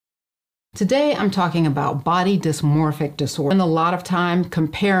Today, I'm talking about body dysmorphic disorder. Spend a lot of time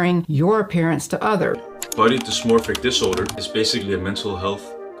comparing your appearance to others. Body dysmorphic disorder is basically a mental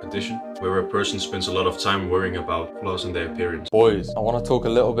health condition where a person spends a lot of time worrying about flaws in their appearance. Boys, I want to talk a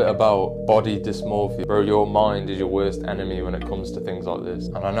little bit about body dysmorphia. Bro, your mind is your worst enemy when it comes to things like this.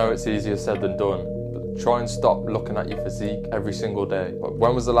 And I know it's easier said than done, but try and stop looking at your physique every single day. But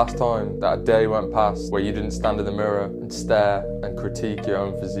when was the last time that a day went past where you didn't stand in the mirror and stare and critique your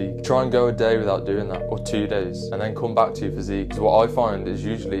own physique? Try and go a day without doing that, or 2 days, and then come back to your physique. Because what I find is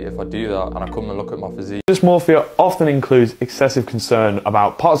usually if I do that and I come and look at my physique. Dysmorphia often includes excessive concern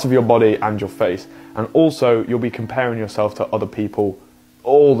about parts of your body and your face, and also you'll be comparing yourself to other people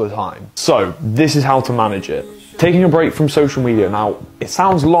all the time. So this is how to manage it. Taking a break from social media. Now, it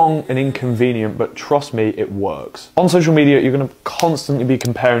sounds long and inconvenient, but trust me, it works. On social media, you're going to constantly be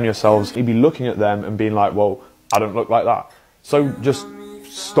comparing yourselves. You'll be looking at them and being like, well, I don't look like that. So just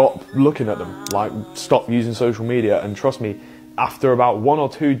stop looking at them. Like, stop using social media, and trust me, after about 1 or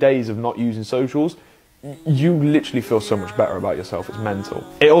 2 days of not using socials, you literally feel so much better about yourself. It's mental.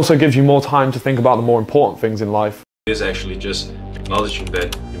 It also gives you more time to think about the more important things in life. It is actually just acknowledging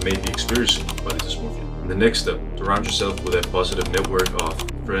that you may be experiencing body dysmorphia. And the next step, surround yourself with a positive network of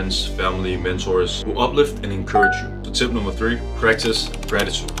friends, family, mentors who uplift and encourage you. So tip number 3, practice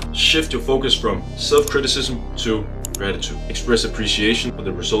gratitude. Shift your focus from self-criticism to gratitude. Express appreciation for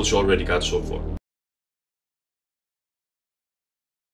the results you already got so far.